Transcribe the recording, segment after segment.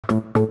This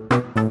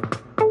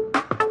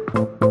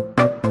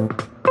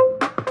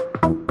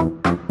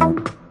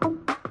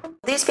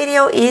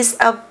video is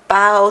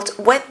about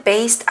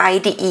web-based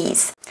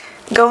IDEs.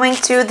 Going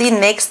to the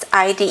next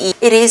IDE,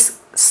 it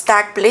is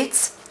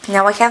StackBlitz.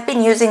 Now I have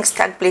been using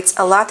StackBlitz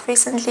a lot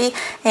recently,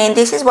 and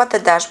this is what the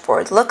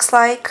dashboard looks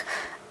like.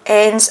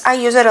 And I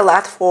use it a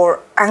lot for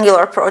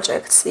Angular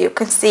projects. You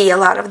can see a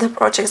lot of the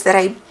projects that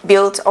I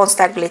built on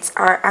StackBlitz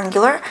are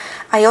Angular.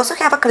 I also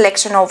have a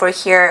collection over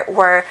here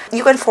where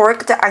you can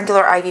fork the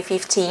Angular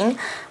IV15,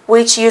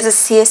 which uses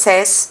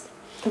CSS,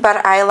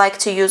 but I like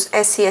to use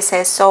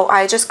SCSS, so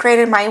I just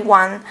created my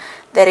one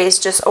that is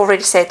just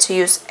already set to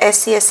use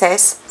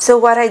SCSS. So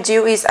what I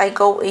do is I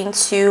go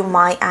into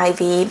my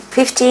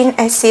IV15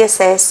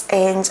 SCSS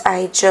and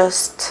I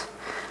just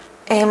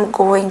am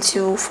going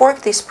to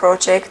fork this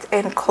project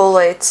and call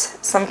it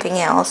something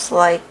else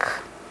like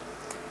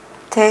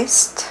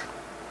test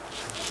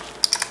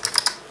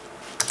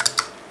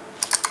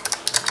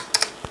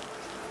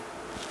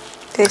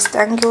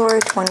Angular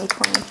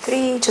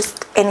 2023,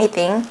 just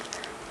anything.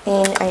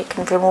 And I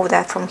can remove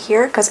that from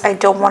here because I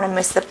don't want to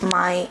mess up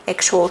my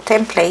actual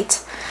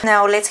template.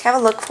 Now let's have a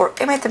look for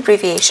Emmet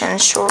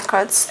abbreviations,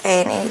 shortcuts,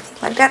 and anything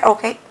like that.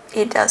 Okay,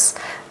 it does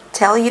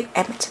tell you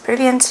Emmet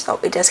abbreviation, so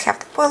it does have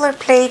the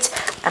boilerplate.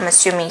 I'm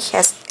assuming it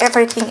has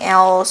everything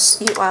else,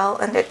 UL,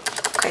 and then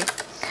okay,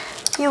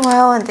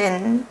 UL, and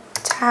then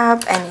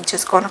tab, and it's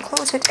just gonna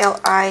close it.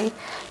 LI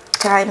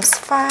times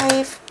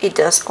 5. It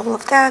does all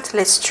of that.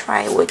 Let's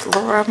try with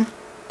lorem.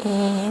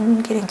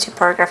 And getting to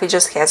paragraph, it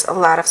just has a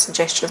lot of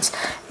suggestions,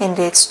 and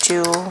it's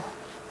to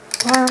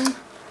lorem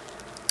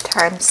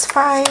times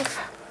 5.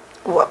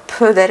 Whoop,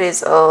 that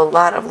is a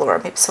lot of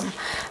lorem ipsum,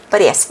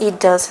 but yes, it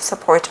does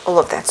support all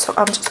of that, so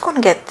I'm just going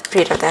to get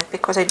rid of that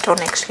because I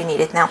don't actually need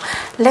it now.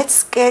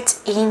 Let's get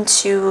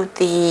into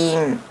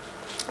the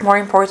more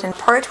important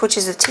part, which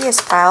is the TS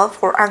file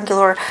for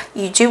Angular.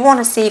 You do want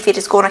to see if it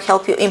is going to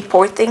help you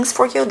import things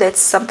for you. That's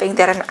something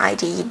that an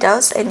IDE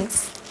does, and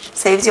it's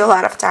saves you a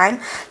lot of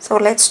time. So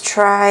let's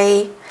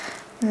try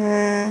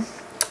on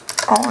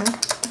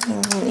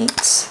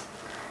init.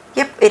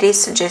 Yep, it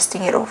is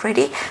suggesting it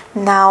already.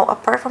 Now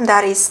apart from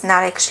that, it's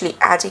not actually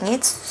adding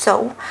it,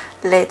 so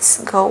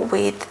let's go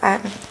with,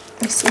 I'm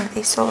missing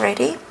this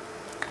already,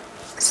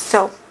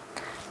 so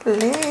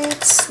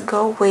let's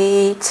go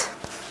with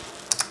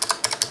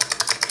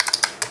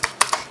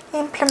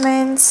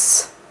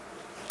implements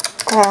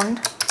on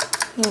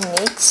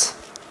init.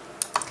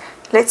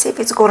 Let's see if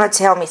it's gonna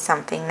tell me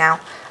something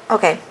now.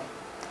 Okay,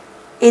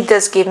 it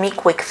does give me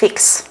quick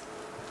fix.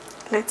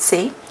 Let's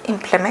see,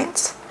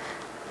 implement.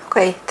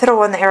 Okay,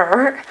 throw an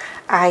error.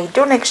 I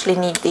don't actually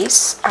need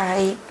this.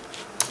 I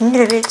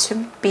needed it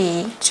to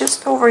be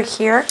just over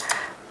here,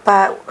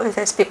 but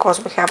that's because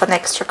we have an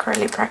extra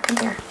curly bracket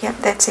there. Yep,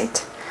 that's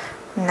it.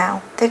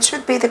 Now that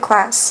should be the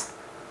class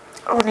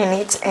on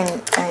init,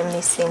 and I'm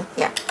missing,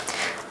 yeah.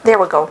 There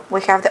we go.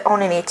 We have the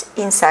onInit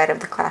inside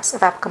of the class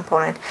of app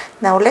component.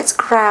 Now let's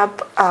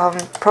grab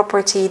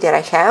property that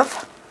I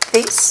have.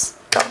 This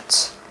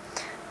dot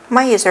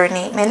my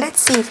username, and let's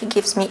see if it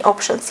gives me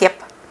options.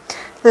 Yep,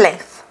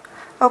 length.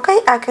 Okay,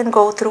 I can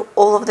go through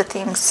all of the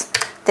things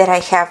that I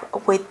have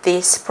with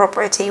this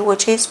property,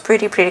 which is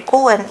pretty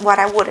cool, and what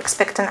I would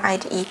expect an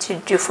IDE to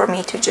do for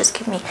me, to just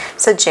give me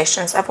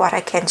suggestions of what I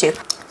can do.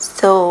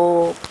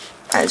 So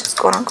I'm just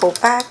gonna go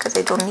back because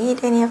I don't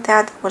need any of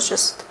that. It was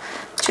just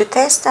to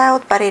test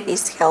out, but it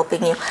is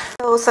helping you.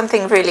 So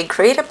something really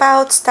great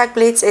about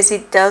StackBlitz is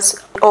it does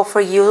offer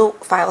you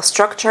file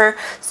structure.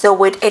 So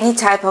with any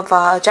type of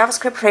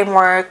JavaScript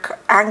framework,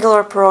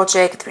 Angular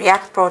project,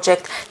 React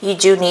project, you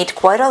do need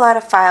quite a lot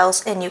of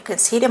files, and you can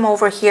see them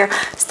over here.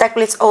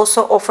 StackBlitz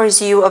also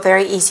offers you a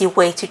very easy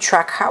way to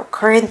track how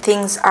current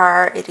things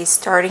are. It is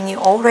starting you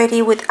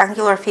already with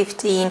Angular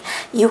 15.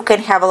 You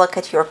can have a look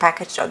at your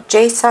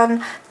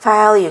package.json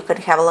file. You can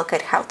have a look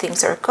at how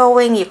things are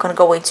going. You can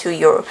go into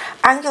your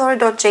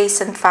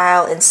angular.json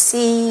file and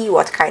see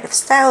what kind of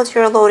styles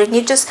you're loading.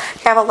 You just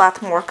have a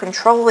lot more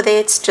control with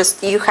it.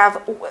 Just you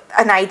have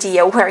an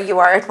idea where you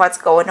are and what's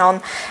going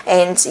on,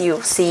 and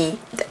you see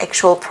the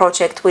actual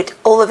project with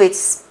all of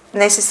its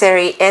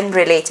necessary and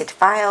related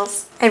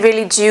files. I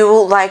really do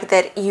like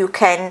that you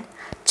can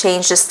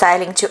change the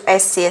styling to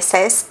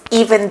SCSS,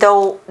 even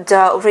though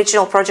the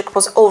original project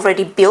was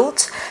already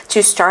built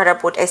to start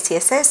up with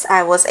SCSS.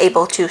 I was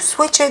able to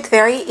switch it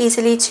very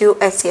easily to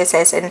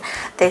SCSS, and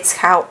that's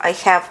how I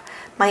have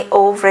my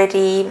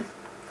already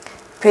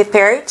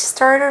prepared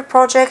starter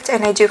project,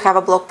 and I do have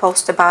a blog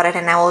post about it,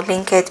 and I will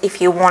link it.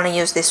 If you want to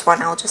use this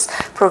one, I'll just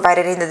provide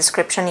it in the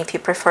description if you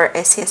prefer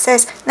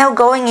SCSS. Now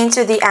going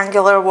into the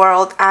Angular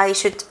world, I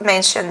should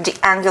mention the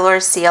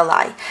Angular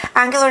CLI.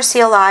 Angular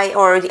CLI,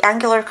 or the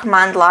Angular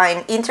command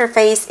line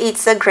interface,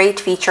 it's a great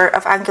feature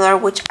of Angular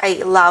which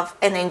I love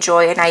and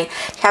enjoy, and I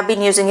have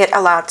been using it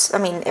a lot. I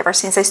mean, ever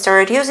since I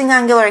started using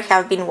Angular, I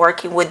have been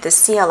working with the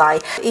CLI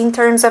in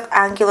terms of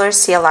Angular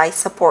CLI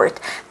support.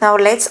 Now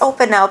let's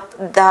open up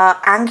the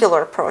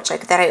Angular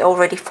project that I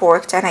already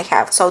forked and I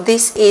have. So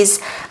this is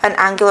an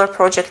Angular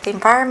project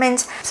environment.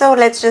 So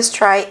let's just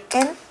try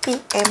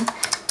npm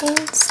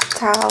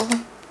install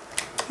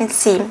and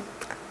see.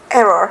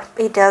 Error,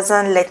 it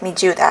doesn't let me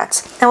do that.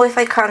 Now if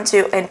I can't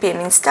do npm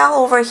install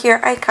over here,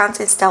 I can't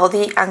install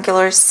the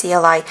Angular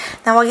CLI.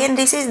 Now again,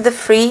 this is the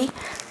free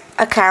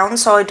account,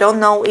 so I don't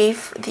know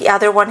if the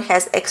other one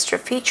has extra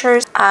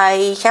features.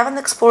 I haven't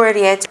explored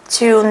yet.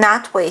 To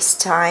not waste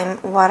time,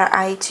 what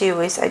I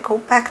do is I go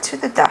back to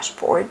the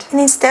dashboard, and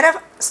instead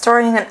of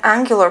starting an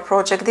Angular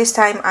project, this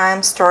time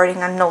I'm starting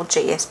a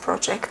Node.js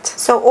project.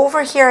 So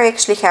over here I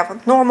actually have a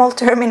normal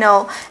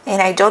terminal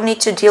and I don't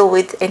need to deal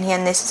with any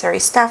unnecessary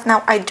stuff.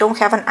 Now I don't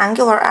have an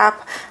Angular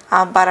app,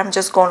 but I'm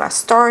just gonna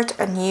start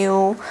a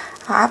new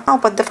app now.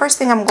 But the first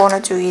thing I'm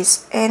gonna do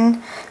is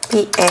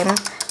npm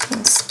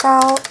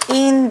install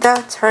in the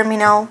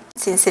terminal.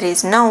 Since it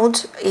is Node,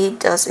 it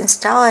does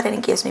install it and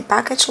it gives me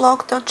package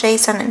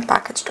log.json and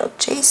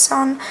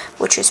package.json,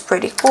 which is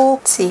pretty cool.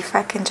 Let's see if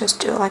I can just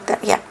do it like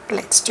that. Yeah,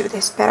 let's do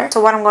this better.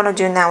 So what I'm going to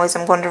do now is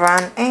I'm going to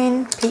run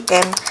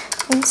npm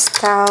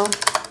install,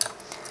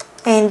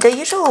 and the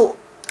usual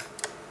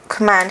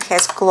command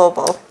has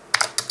global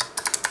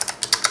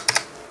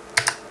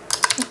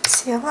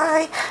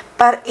CLI,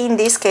 but in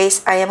this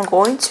case I am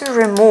going to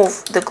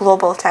remove the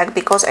global tag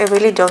because I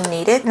really don't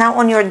need it. Now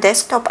on your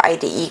desktop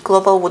IDE,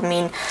 global would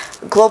mean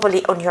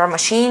globally on your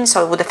machine,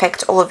 so it would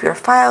affect all of your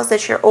files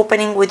that you're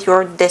opening with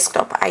your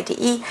desktop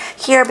IDE.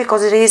 Here,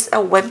 because it is a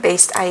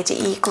web-based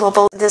IDE,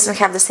 global doesn't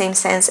have the same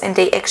sense, and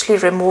they actually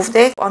removed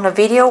it. On a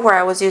video where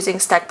I was using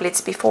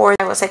StackBlitz before,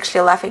 I was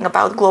actually laughing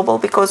about global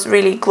because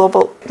really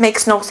global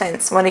makes no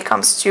sense when it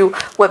comes to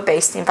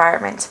web-based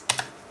environment.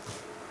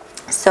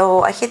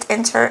 So I hit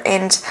enter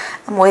and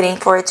I'm waiting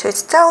for it to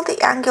install the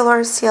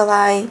Angular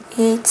CLI.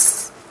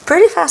 It's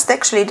pretty fast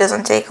actually, it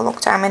doesn't take a long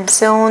time. And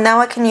so now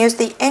I can use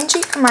the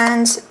ng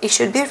command. It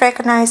should be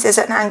recognized as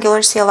an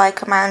Angular CLI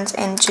command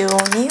and do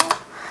new.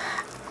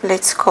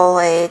 Let's call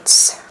it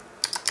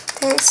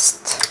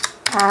test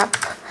app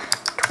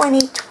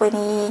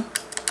 2020,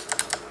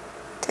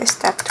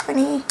 test app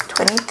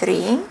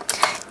 2023.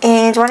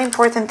 And one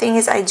important thing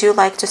is I do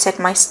like to set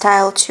my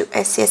style to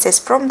SCSS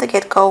from the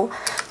get-go.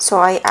 So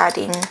I add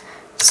in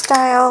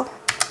style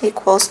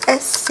equals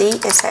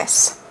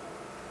SCSS.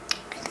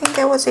 I think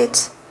that was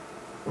it.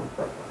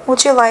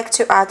 Would you like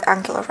to add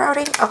Angular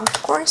routing?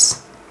 Of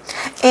course.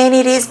 And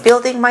it is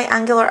building my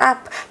Angular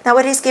app. Now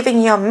it is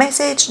giving you a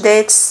message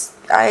that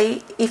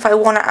if I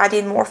want to add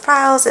in more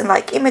files and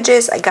like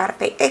images, I gotta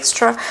pay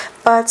extra,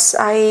 but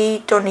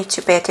I don't need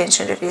to pay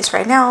attention to this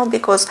right now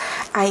because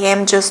I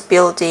am just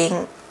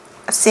building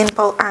a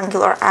simple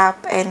Angular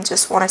app and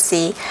just want to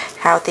see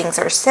how things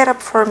are set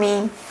up for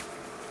me.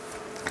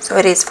 So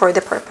it is for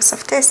the purpose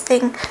of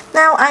testing.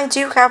 Now I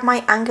do have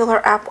my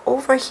Angular app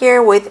over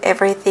here with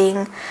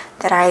everything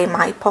that I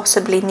might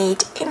possibly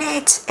need in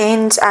it,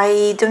 and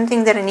I don't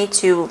think that I need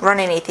to run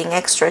anything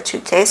extra to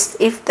test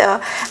if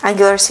the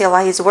Angular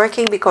CLI is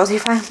working, because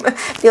if I'm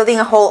building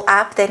a whole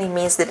app then it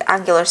means that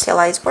Angular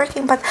CLI is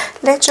working. But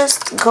let's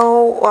just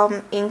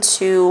go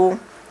into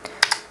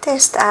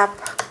test app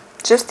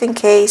just in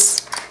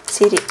case,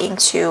 cd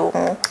into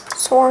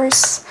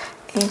source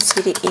and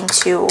cd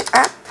into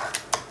app.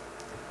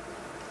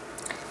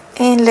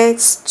 And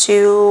let's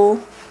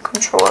do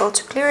Control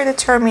to clear the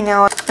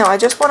terminal. No, I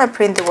just want to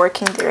print the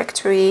working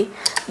directory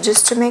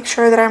just to make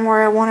sure that I'm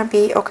where I want to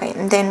be. Okay,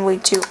 and then we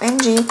do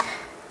ng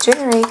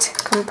generate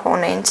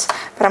component,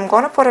 but I'm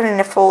going to put it in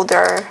the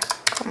folder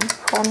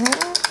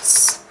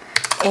components,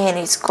 and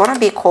it's going to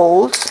be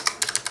called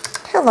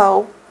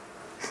hello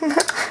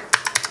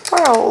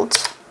world.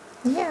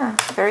 Yeah,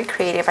 very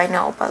creative, I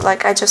know, but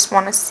like I just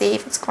want to see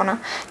if it's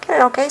gonna get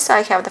it. Okay, so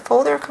I have the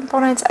folder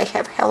components, I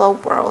have hello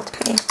world.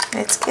 Okay,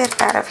 let's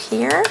get out of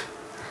here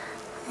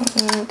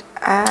and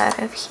out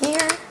of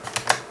here,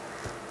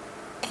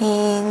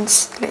 and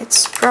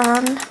let's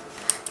run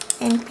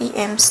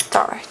npm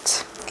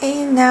start.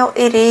 And now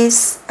it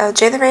is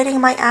generating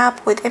my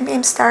app with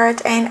npm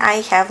start, and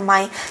I have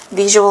my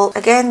visual.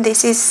 Again,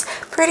 this is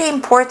pretty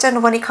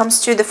important when it comes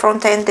to the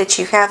front end, that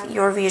you have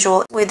your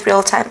visual with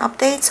real-time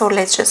updates. So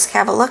let's just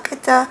have a look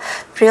at the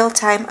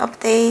real-time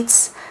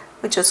updates.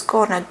 We're just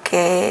gonna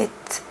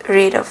get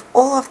rid of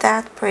all of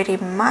that pretty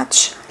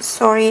much.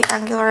 Sorry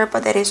Angular,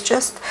 but that is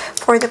just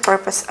for the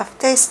purpose of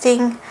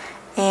testing,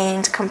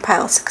 and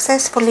compile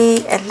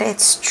successfully. And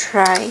let's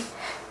try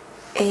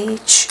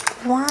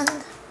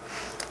h1.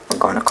 We're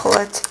going to call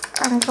it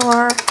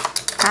Angular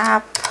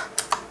app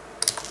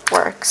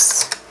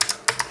works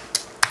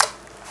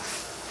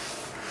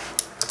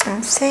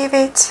and save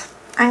it.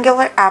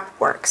 Angular app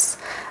works.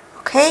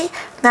 Okay,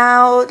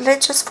 now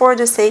let's just, for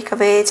the sake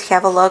of it,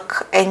 have a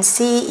look and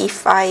see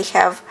if I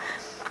have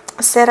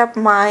set up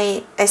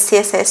my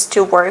SCSS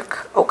to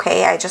work.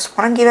 Okay, I just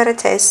want to give it a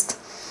test.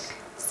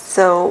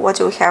 So what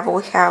do we have?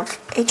 We have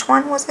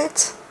h1, was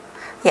it?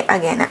 Yeah,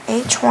 again,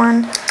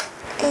 h1.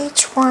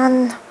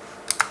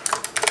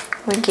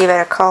 We give it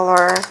a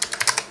color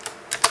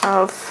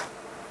of,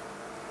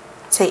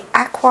 say,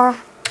 aqua.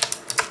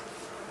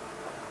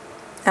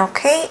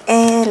 Okay,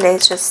 and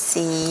let's just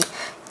see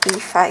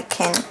if I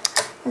can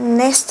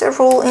nest a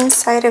rule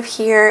inside of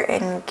here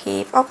and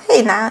give,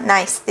 okay, now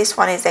nice, this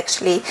one is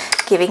actually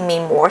giving me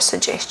more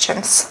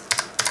suggestions.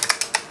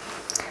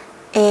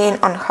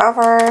 And on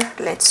hover,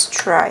 let's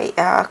try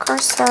a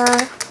cursor.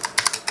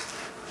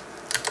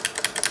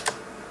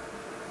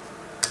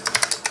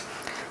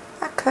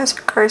 A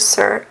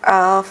cursor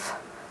of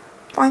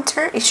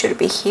pointer, it should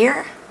be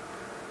here.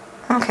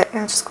 Okay,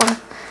 I'm just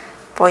gonna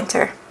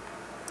pointer.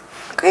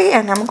 Okay,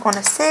 and I'm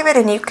gonna save it,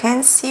 and you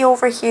can see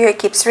over here it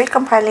keeps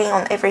recompiling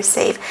on every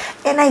save,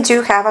 and I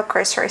do have a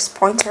cursor as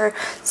pointer.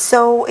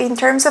 So in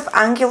terms of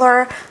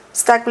Angular,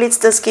 StackBlitz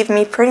does give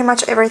me pretty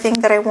much everything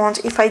that I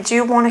want. If I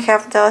do want to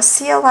have the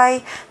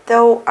CLI,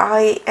 though,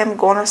 I am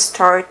gonna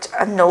start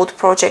a node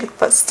project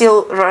but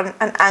still run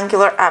an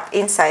Angular app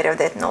inside of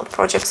that node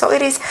project. So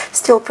it is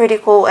still pretty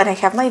cool, and I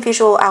have my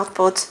visual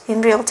output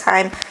in real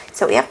time.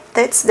 So yep,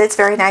 that's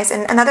very nice.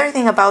 And another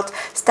thing about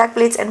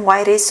StackBlitz and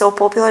why it is so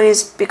popular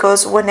is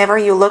because whenever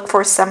you look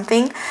for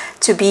something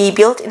to be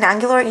built in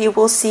Angular, you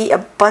will see a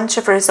bunch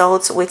of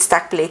results with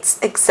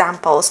StackBlitz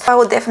examples. I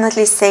would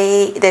definitely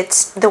say that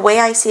the way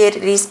I see it,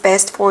 it is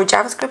best for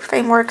JavaScript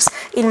frameworks.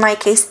 In my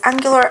case,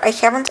 Angular. I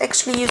haven't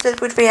actually used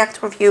it with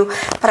React or Vue,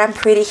 but I'm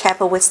pretty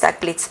happy with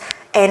StackBlitz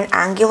and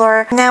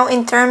Angular. Now,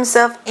 in terms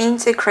of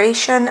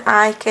integration,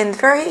 I can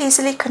very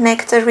easily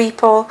connect a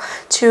repo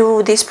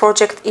to this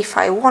project if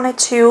I wanted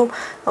to.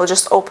 I'll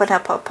just open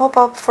up a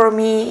pop-up for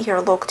me. You're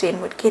logged in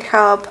with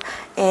GitHub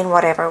and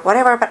whatever,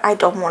 but I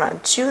don't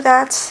want to do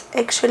that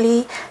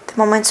actually at the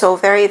moment. So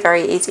very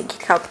easy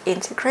GitHub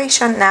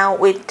integration. Now,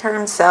 in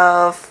terms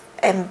of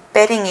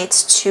embedding it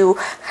to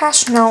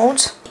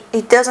HashNode,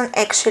 it doesn't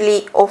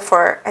actually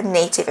offer a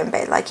native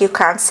embed. Like, you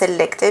can't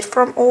select it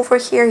from over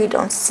here. You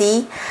don't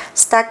see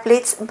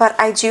StackBlitz, but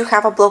I do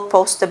have a blog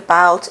post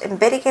about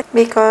embedding it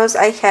because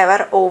I have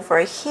it over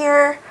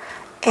here.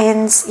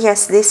 And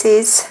yes, this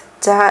is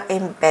the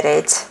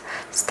embedded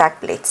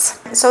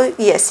StackBlitz. So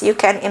yes, you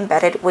can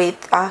embed it with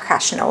a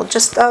HashNode.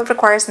 Just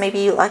requires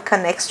maybe like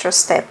an extra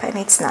step, and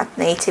it's not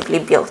natively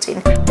built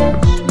in.